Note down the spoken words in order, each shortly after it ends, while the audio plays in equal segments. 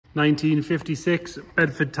1956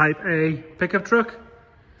 Bedford Type A pickup truck.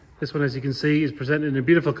 This one, as you can see, is presented in a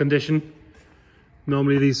beautiful condition.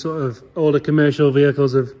 Normally these sort of older commercial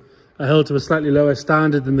vehicles are held to a slightly lower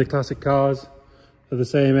standard than the classic cars of the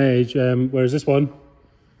same age, whereas this one,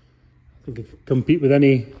 I think it can compete with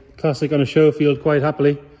any classic on a show field quite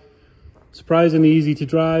happily. Surprisingly easy to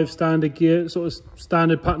drive, standard gear, sort of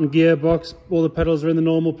standard pattern gearbox. All the pedals are in the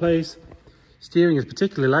normal place. Steering is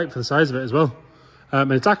particularly light for the size of it as well. And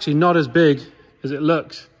it's actually not as big as it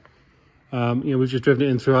looks. We've just driven it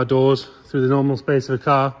in through our doors, through the normal space of a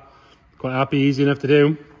car. Quite happy, easy enough to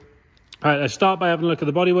do. All right, let's start by having a look at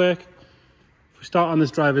the bodywork. If we start on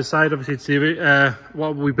this driver's side, obviously it's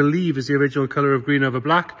what we believe is the original colour of green over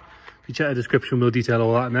black. If you check the description, we'll detail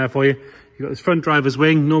all that in there for you. You've got this front driver's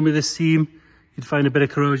wing. Normally this seam, you'd find a bit of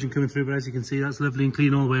corrosion coming through, but as you can see, that's lovely and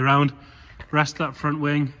clean all the way around. Rest of that front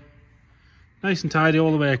wing, nice and tidy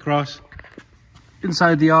all the way across.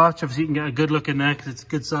 Inside the arch, obviously you can get a good look in there because it's a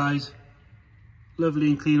good size.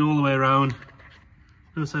 Lovely and clean all the way around.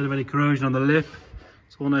 No sign of any corrosion on the lip.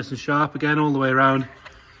 It's all nice and sharp again all the way around.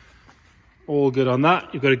 All good on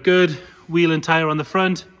that. You've got a good wheel and tyre on the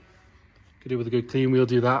front. Could do with a good clean wheel,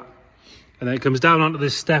 do that. And then it comes down onto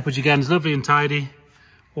this step, which again is lovely and tidy.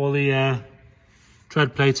 All the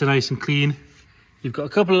tread plates are nice and clean. You've got a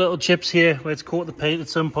couple of little chips here where it's caught the paint at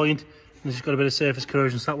some point. And it's got a bit of surface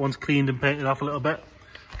corrosion, so that one's cleaned and painted off a little bit.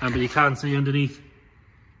 But you can see underneath,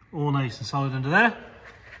 all nice and solid under there.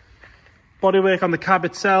 Bodywork on the cab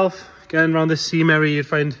itself. Again, around this seam area, you'd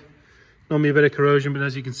find normally a bit of corrosion, but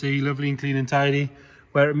as you can see, lovely and clean and tidy.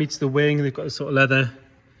 Where it meets the wing, they've got this sort of leather.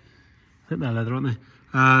 I think they're leather, aren't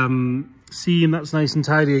they? Seam, that's nice and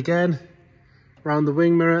tidy again. Around the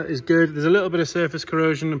wing mirror is good. There's a little bit of surface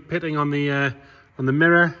corrosion and pitting on the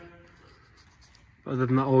mirror. Other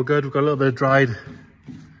than that, all good. We've got a little bit of dried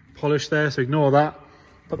polish there, so ignore that.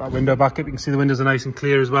 Put that window back up. You can see the windows are nice and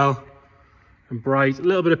clear as well and bright. A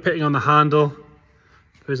little bit of pitting on the handle.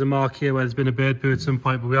 There's a mark here where there's been a bird poo at some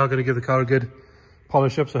point, but we are going to give the car a good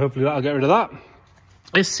polish up, so hopefully that'll get rid of that.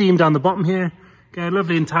 This seam down the bottom here, again,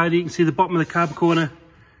 lovely and tidy. You can see the bottom of the cab corner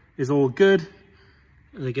is all good.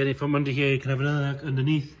 And again, if I'm under here, you can have another look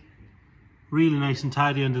underneath. Really nice and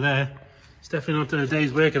tidy under there. It's definitely not done a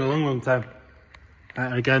day's work in a long, long time.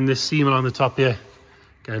 And again, this seam along the top here,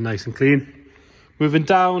 again, nice and clean. Moving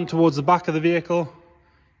down towards the back of the vehicle,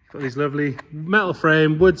 got these lovely metal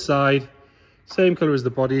frame, wood side, same colour as the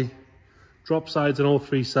body, drop sides on all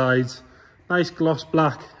three sides, nice gloss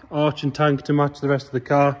black arch and tank to match the rest of the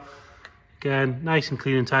car. Again, nice and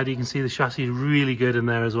clean and tidy. You can see the chassis is really good in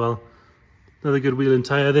there as well. Another good wheel and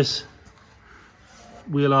tyre. This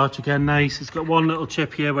wheel arch, again, nice. It's got one little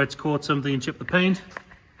chip here where it's caught something and chipped the paint.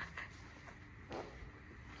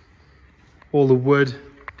 All the wood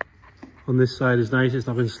on this side is nice. It's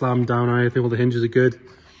not been slammed down or anything. All the hinges are good.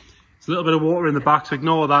 There's a little bit of water in the back, so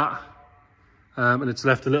ignore that. And it's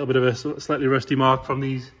left a little bit of a slightly rusty mark from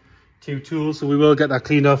these two tools, so we will get that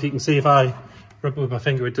cleaned off. You can see if I rub it with my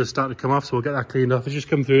finger, it does start to come off, so we'll get that cleaned off. It's just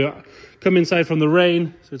come inside from the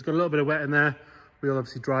rain, so it's got a little bit of wet in there. We'll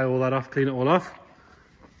obviously dry all that off, clean it all off.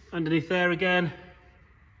 Underneath there again,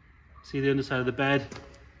 see the underside of the bed.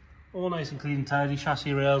 All nice and clean and tidy,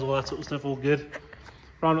 chassis rails, all that sort of stuff, all good.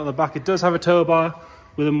 Round at the back, it does have a tow bar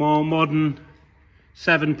with a more modern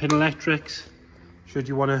 7-pin electrics. Should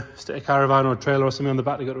you want to stick a caravan or a trailer or something on the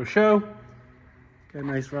back to go to a show. Okay,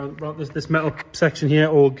 nice round this metal section here,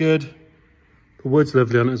 all good. The wood's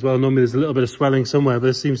lovely on it as well. Normally there's a little bit of swelling somewhere, but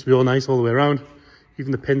this seems to be all nice all the way around.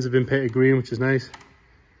 Even the pins have been painted green, which is nice.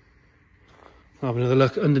 I'll have another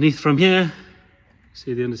look underneath from here.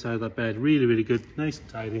 See the underside of that bed, really, really good, nice and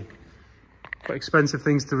tidy. Quite expensive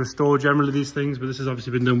things to restore generally, these things, but this has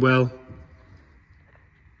obviously been done well.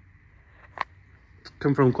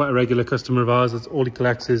 Come from quite a regular customer of ours. That's all he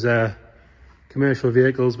collects is commercial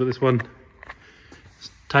vehicles, but this one, it's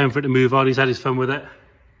time for it to move on. He's had his fun with it.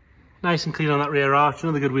 Nice and clean on that rear arch.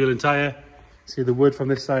 Another good wheel and tyre. See the wood from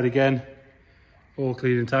this side again, all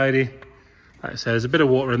clean and tidy. Like I said, there's a bit of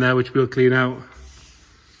water in there which we'll clean out.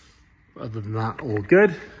 But other than that, all good.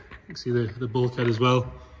 You can see the bulkhead as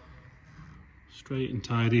well. Straight and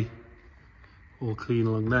tidy. All clean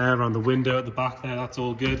along there. Around the window at the back there, that's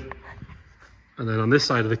all good. And then on this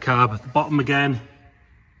side of the cab, at the bottom again,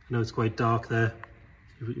 I know it's quite dark there.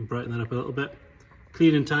 See if we can brighten that up a little bit.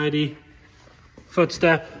 Clean and tidy.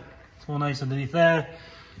 Footstep, it's all nice underneath there.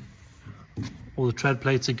 All the tread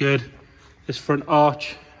plates are good. This front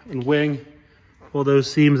arch and wing, all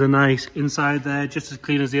those seams are nice. Inside there, just as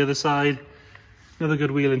clean as the other side. Another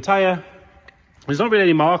good wheel and tyre. There's not really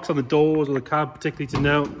any marks on the doors or the cab particularly to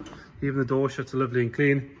note. Even the door shuts are lovely and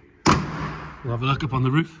clean. We'll have a look up on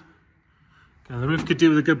the roof. Okay, the roof could do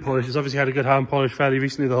with a good polish. It's obviously had a good hand polish fairly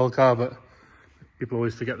recently, the whole car, but people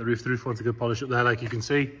always forget the roof. The roof wants a good polish up there, like you can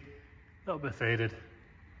see. A little bit faded.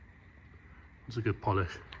 It's a good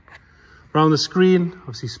polish. Around the screen,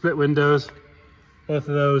 obviously split windows. Both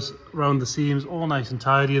of those around the seams, all nice and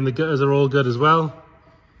tidy, and the gutters are all good as well.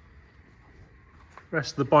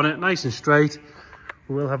 Rest of the bonnet, nice and straight.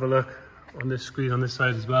 We will have a look on this screen on this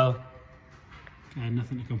side as well. Okay,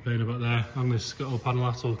 nothing to complain about there. On this scuttle panel,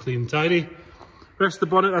 that's all clean and tidy. Rest of the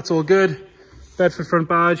bonnet, that's all good. Bedford front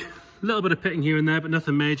badge, a little bit of pitting here and there, but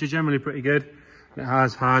nothing major, generally pretty good. And it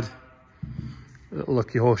has had a little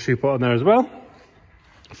lucky horseshoe put on there as well.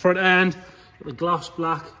 Front end, got the gloss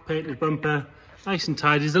black painted bumper, nice and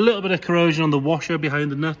tidy. There's a little bit of corrosion on the washer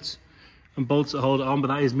behind the nuts and bolts that hold it on, but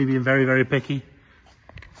that is me being very, very picky.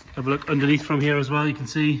 Have a look underneath from here as well. You can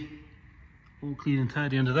see all clean and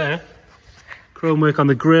tidy under there. Chrome work on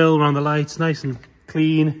the grille, around the lights, nice and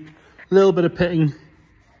clean. A little bit of pitting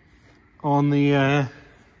on the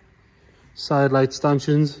side light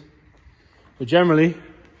stanchions, but generally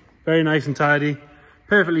very nice and tidy.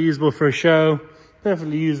 Perfectly usable for a show,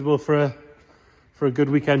 perfectly usable for a good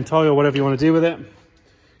weekend toy or whatever you want to do with it.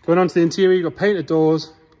 Going on to the interior, you've got painted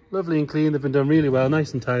doors, lovely and clean. They've been done really well,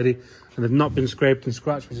 nice and tidy, and they've not been scraped and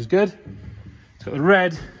scratched, which is good. It's got the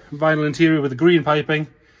red vinyl interior with the green piping.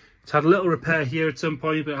 It's had a little repair here at some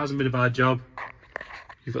point, but it hasn't been a bad job.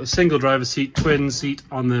 You've got a single driver seat, twin seat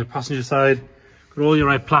on the passenger side. Got all your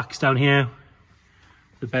right plaques down here,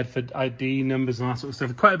 the Bedford ID numbers and that sort of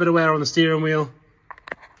stuff. Quite a bit of wear on the steering wheel,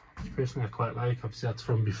 which personally I quite like. Obviously that's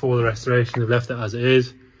from before the restoration. They've left it as it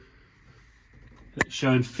is. It's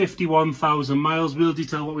showing 51,000 miles. We'll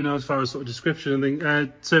detail what we know as far as sort of description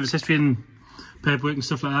and service history and paperwork and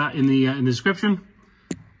stuff like that in the description.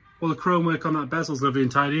 All the chrome work on that bezel's lovely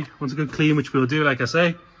and tidy. Wants a good clean, which we'll do, like I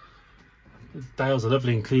say. The dials are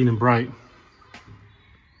lovely and clean and bright.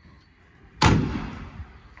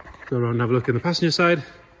 Go around and have a look in the passenger side.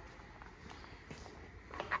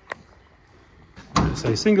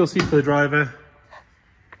 So single seat for the driver,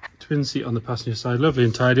 twin seat on the passenger side, lovely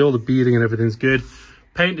and tidy. All the beading and everything's good.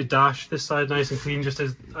 Painted dash, this side nice and clean, just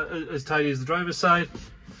as tidy as the driver's side.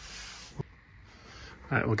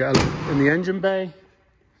 Right, we'll get a look in the engine bay.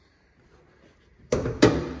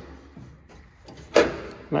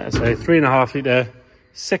 Like I say, 3.5 litre,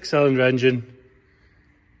 6-cylinder engine.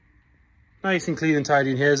 Nice and clean and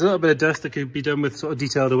tidy in here. There's a little bit of dust that could be done with sort of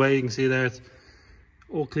detailed away. You can see there, it's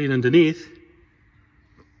all clean underneath.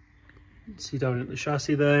 You can see down at the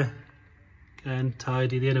chassis there. Again,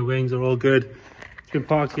 tidy, the inner wings are all good. It's been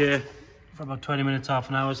parked here for about 20 minutes, half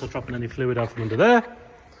an hour, so dropping any fluid out from under there.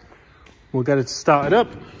 We'll get it started up.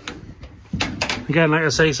 Again, like I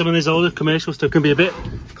say, some of this older commercial stuff can be a bit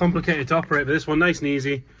complicated to operate, but this one nice and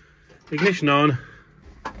easy. Ignition on.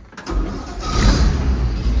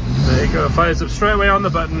 There you go, fires up straight away on the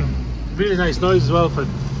button. Really nice noise as well for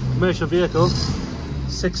commercial vehicles.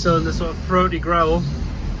 6-cylinder sort of throaty growl.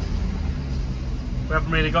 We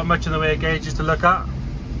haven't really got much in the way of gauges to look at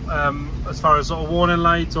as far as sort of warning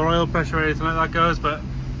lights or oil pressure or anything like that goes, but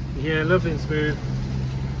yeah, lovely and smooth.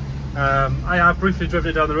 I have briefly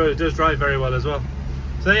driven it down the road. It does drive very well as well.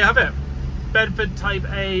 So there you have it. Bedford Type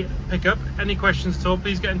A pickup. Any questions at all,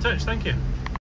 please get in touch. Thank you.